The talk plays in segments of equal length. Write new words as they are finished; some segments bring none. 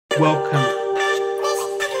welcome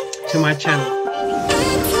to my channel.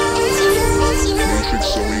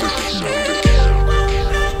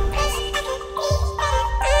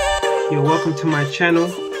 You're welcome to my channel.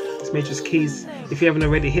 It's MatrixKeys. If you haven't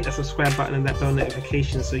already, hit that subscribe button and that bell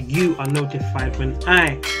notification so you are notified when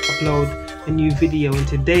I upload a new video. In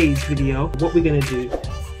today's video, what we're going to do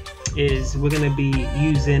is we're going to be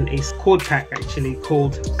using a chord pack actually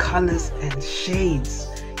called Colors and Shades.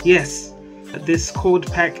 Yes, this chord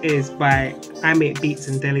pack is by MatrixKeys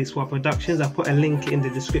and MatrixKeys Productions. I'll put a link in the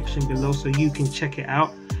description below so you can check it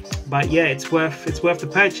out. But yeah, it's worth the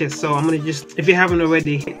purchase. So I'm gonna just, if you haven't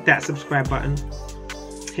already, hit that subscribe button,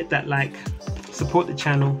 hit that like, support the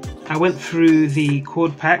channel. I went through the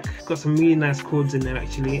chord pack, got some really nice chords in there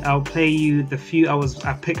actually. I'll play you the few I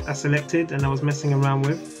selected and I was messing around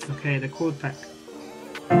with. Okay, the chord pack.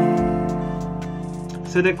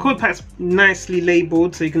 So the chord pack's nicely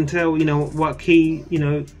labeled, so you can tell, you know, what key,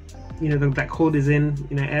 that chord is in,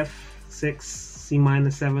 F6, C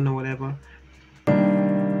minor 7 or whatever.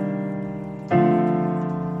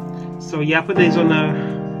 So yeah, I put these on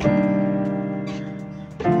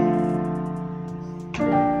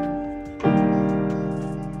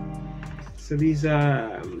so these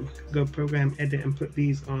are go program edit and put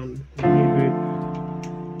these on the new group.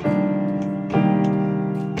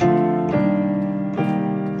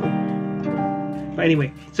 But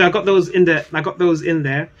anyway, so I got those in there.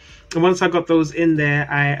 And once I got those in there,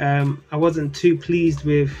 I wasn't too pleased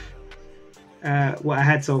with what I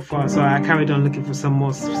had so far, so I carried on looking for some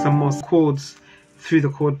more chords through the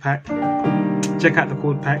chord pack. Check out the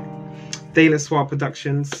chord pack, MatrixKeys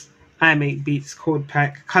Productions, MatrixKeys chord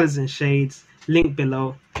pack, Colors and Shades, link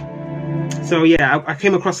below. So yeah, I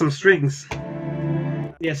came across some strings.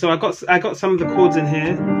 Yeah, so I got some of the chords in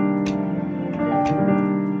here.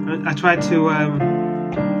 I tried to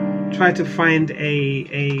find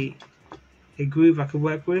a groove I could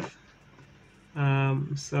work with.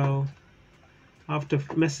 So after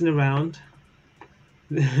messing around,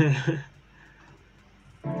 I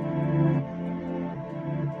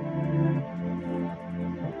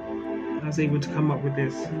was able to come up with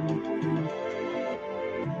this.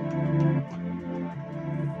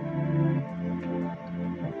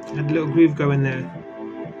 Had a little groove going there.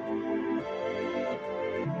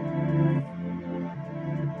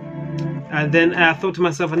 And then I thought to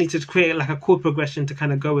myself, I need to create like a chord progression to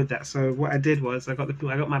kind of go with that. So what I did was I got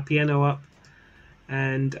my piano up,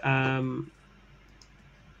 and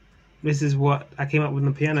this is what I came up with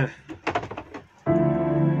on the piano.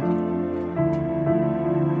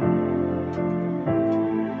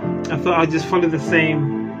 I thought I'd just follow the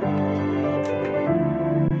same.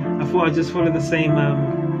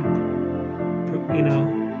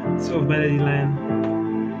 Sort of melody line.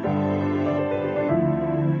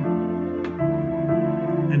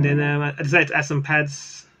 And then I decided to add some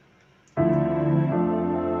pads.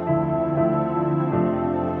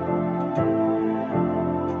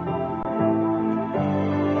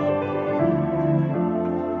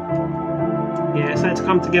 Yeah, it started to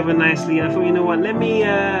come together nicely, and I thought, you know what, let me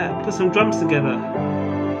put some drums together.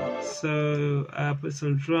 So I put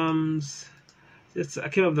some drums. I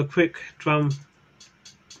came up with a quick drum.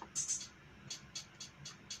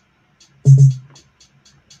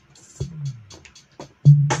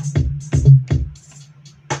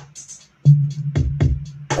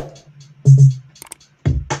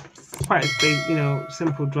 Quite a big,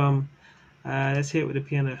 simple drum. Let's hear it with the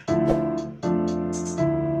piano.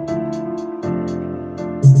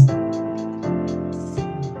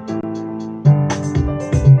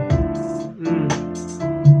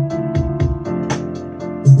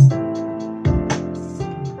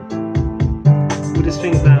 With the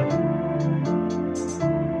strings now.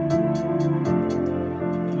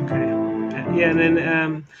 Okay. Yeah, and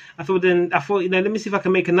then I thought, let me see if I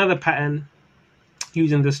can make another pattern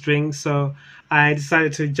using the strings. So I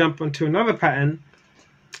decided to jump onto another pattern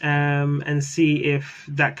and see if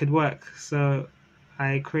that could work. So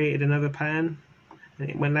I created another pattern and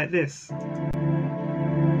it went like this.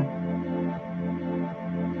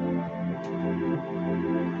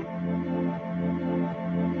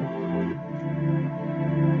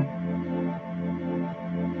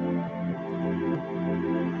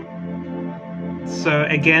 So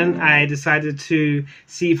again, I decided to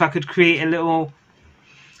see if I could create a little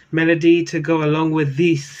melody to go along with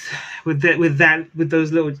with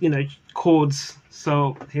those little chords.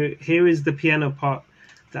 So here is the piano part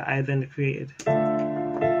that I then created.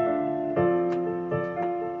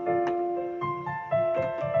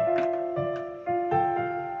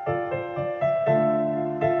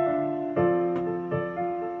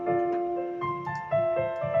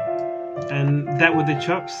 And that with the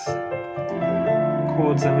chops.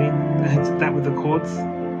 Chords, I mean. That with the chords.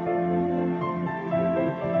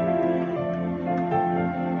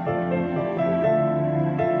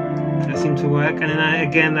 That seemed to work. And then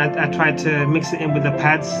I tried to mix it in with the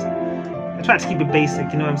pads. I tried to keep it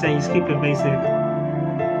basic, you know what I'm saying? Just keep it basic.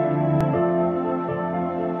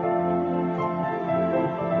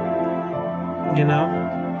 You know?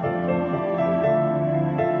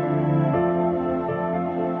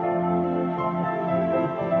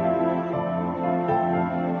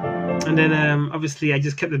 And then obviously I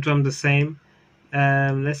just kept the drum the same.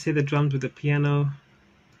 Let's say the drums with the piano.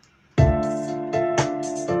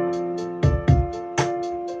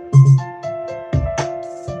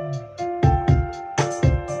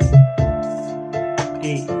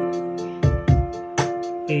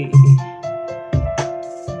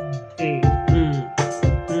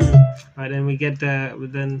 Alright, then we get we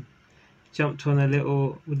then jumped on a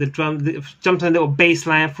little with the drum, jumped on a little bass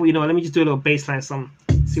line. For you know, let me just do a little bass line, some,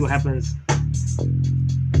 see what happens.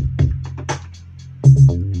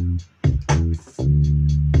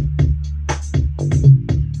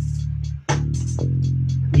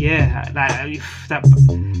 Yeah,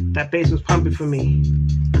 that bass was pumping for me.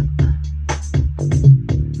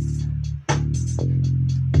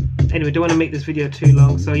 Anyway, don't want to make this video too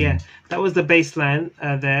long, so yeah, that was the bass line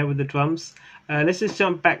there with the drums. Let's just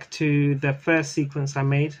jump back to the first sequence I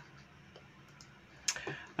made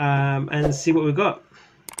and see what we got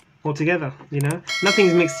all together. You know,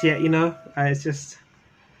 nothing's mixed yet. You know, it's just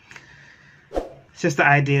the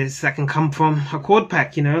ideas that can come from a chord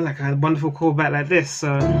pack. You know, like a wonderful chord pack like this.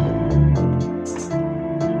 So.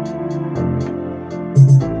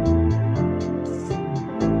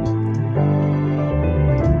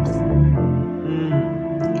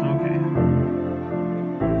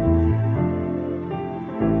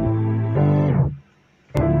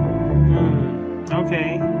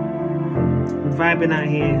 Okay, we're vibing out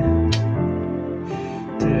here.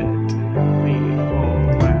 2, 3,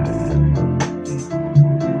 4, 5.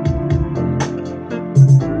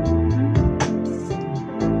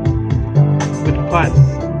 With the parts.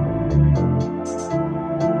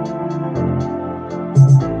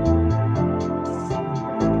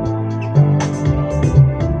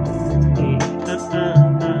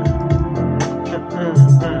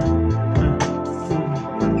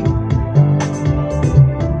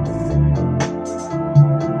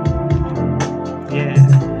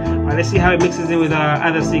 Let's see how it mixes in with our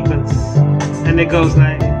other sequence, and it goes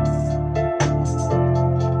like.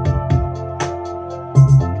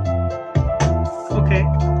 Okay,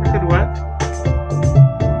 that could work.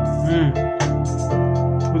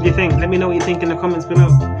 What do you think? Let me know what you think in the comments below.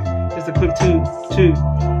 Just a quick two.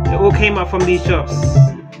 It all came up from these chops.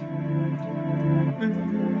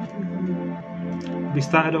 We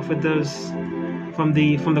started off with those from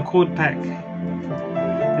the chord pack.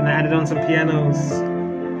 Then I added on some pianos.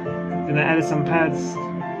 And I added some pads.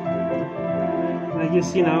 And I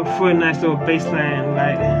just, you know, threw a nice little bass line,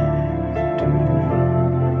 like.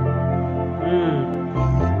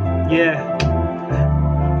 Yeah.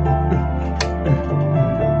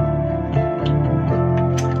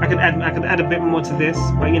 I could add a bit more to this,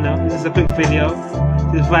 but you know, this is a quick video.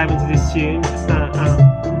 Just vibing to this tune.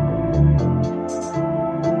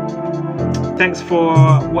 Thanks for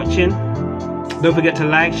watching. Don't forget to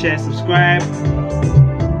like, share, subscribe.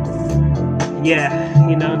 Yeah,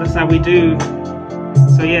 you know, that's how we do.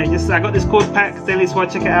 So yeah, I got this chord pack, Daily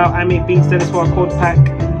Sword, check it out. I make beats, Daily Sword chord pack.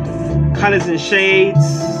 Colors and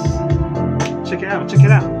shades. Check it out,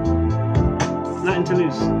 Nothing to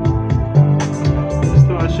lose. Just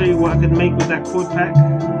thought I'd show you what I could make with that chord pack.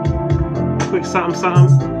 Quick something.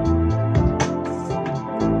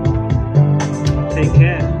 Take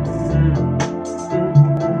care.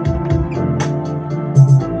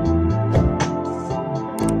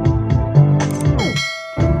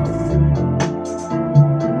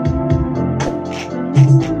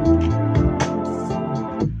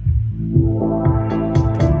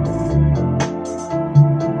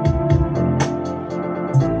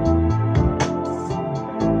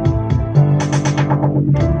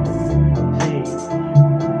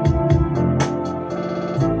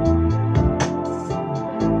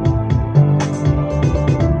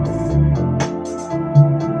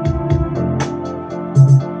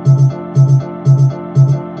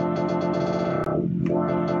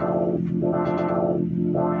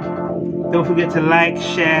 Don't forget to like,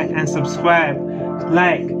 share, and subscribe.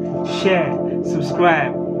 Like, share,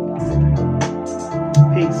 subscribe.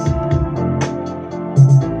 Peace.